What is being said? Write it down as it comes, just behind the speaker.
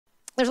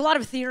There's a lot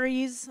of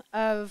theories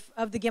of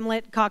the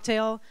Gimlet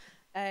cocktail.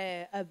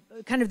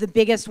 Kind of the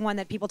biggest one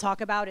that people talk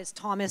about is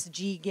Thomas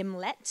G.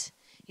 Gimlet.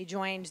 He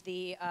joined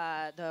the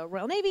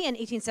Royal Navy in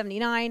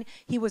 1879.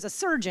 He was a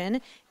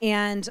surgeon,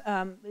 and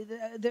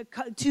the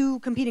two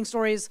competing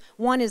stories.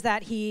 One is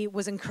that he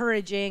was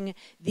encouraging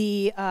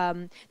the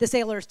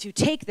sailors to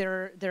take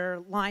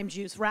their lime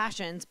juice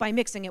rations by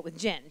mixing it with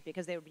gin,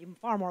 because they would be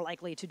far more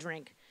likely to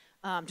drink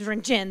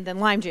gin than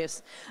lime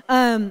juice.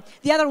 The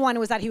other one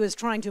was that he was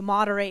trying to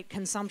moderate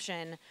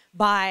consumption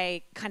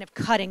by kind of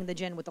cutting the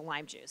gin with the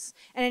lime juice.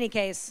 In any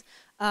case,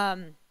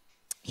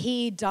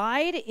 he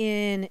died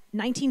in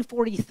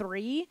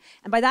 1943,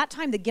 and by that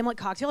time the Gimlet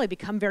cocktail had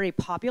become very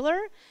popular,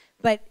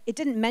 but it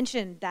didn't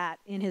mention that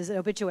in his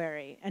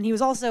obituary. And he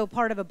was also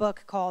part of a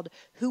book called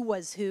Who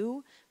Was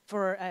Who,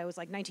 for it was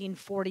like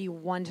 1941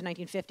 to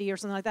 1950 or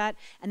something like that,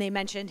 and they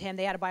mentioned him.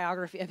 They had a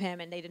biography of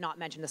him, and they did not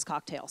mention this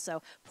cocktail.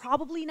 So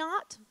probably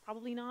not.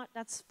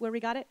 That's where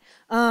we got it.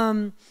 I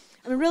mean,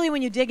 really,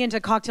 when you dig into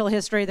cocktail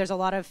history, there's a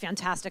lot of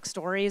fantastic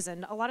stories,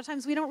 and a lot of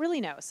times we don't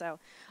really know. So,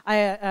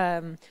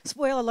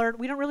 spoiler alert,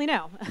 we don't really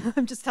know.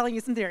 I'm just telling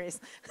you some theories.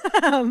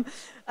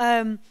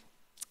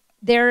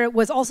 There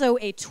was also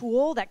a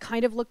tool that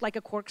kind of looked like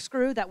a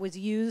corkscrew that was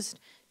used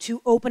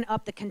to open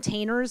up the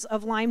containers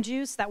of lime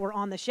juice that were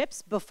on the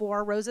ships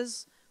before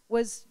Rose's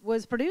was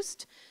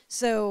produced.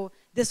 So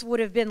this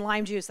would have been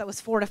lime juice that was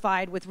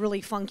fortified with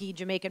really funky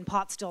Jamaican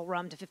pot still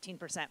rum to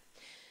 15%.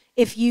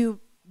 If you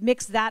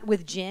mix that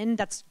with gin,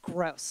 that's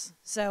gross.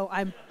 So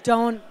I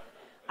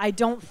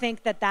don't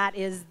think that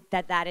is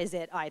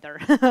it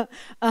either.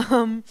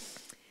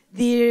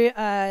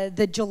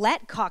 The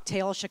Gillette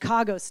cocktail,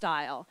 Chicago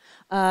style.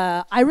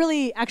 I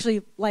really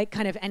actually like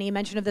kind of any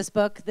mention of this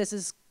book. This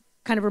is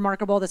kind of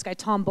remarkable. This guy,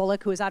 Tom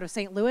Bullock, who is out of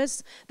St.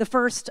 Louis, the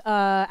first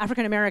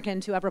African-American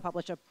to ever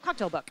publish a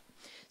cocktail book.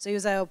 So he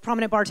was a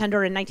prominent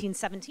bartender in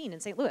 1917 in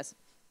St. Louis.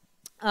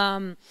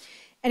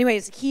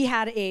 Anyways, he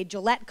had a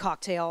Gillette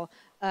cocktail,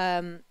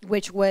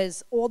 which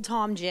was Old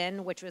Tom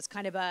gin, which was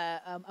kind of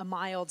a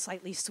mild,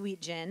 slightly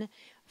sweet gin,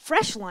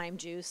 fresh lime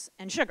juice,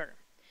 and sugar.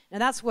 Now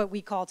that's what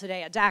we call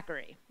today a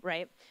daiquiri,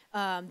 right?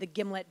 The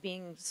Gimlet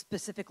being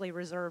specifically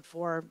reserved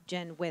for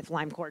gin with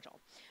lime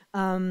cordial.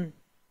 But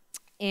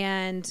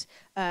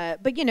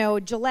you know,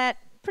 Gillette,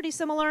 pretty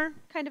similar,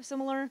 kind of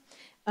similar.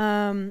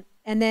 And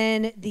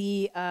then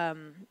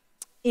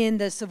in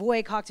the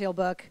Savoy cocktail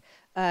book,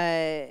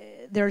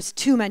 there's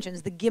two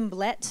mentions: the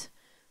Gimlet,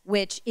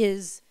 which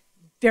is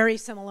very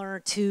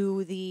similar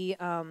to the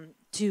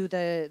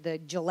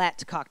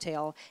Gillette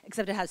cocktail,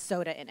 except it has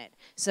soda in it.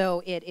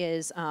 So it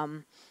is.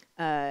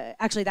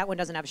 Actually, that one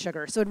doesn't have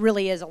sugar, so it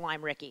really is a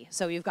lime Ricky.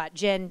 So you've got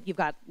gin, you've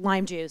got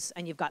lime juice,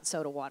 and you've got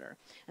soda water,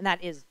 and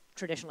that is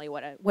traditionally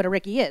what a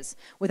Ricky is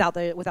without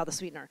the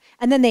sweetener.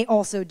 And then they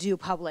also do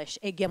publish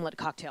a Gimlet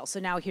cocktail. So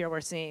now here we're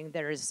seeing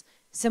there's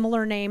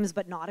similar names,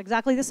 but not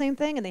exactly the same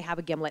thing, and they have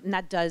a Gimlet, and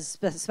that does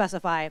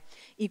specify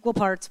equal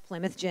parts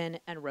Plymouth gin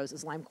and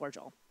Rose's lime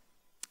cordial.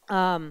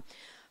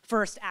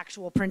 First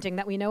actual printing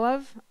that we know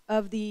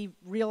of the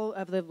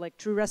like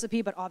true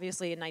recipe, but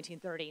obviously in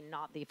 1930,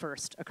 not the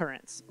first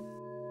occurrence.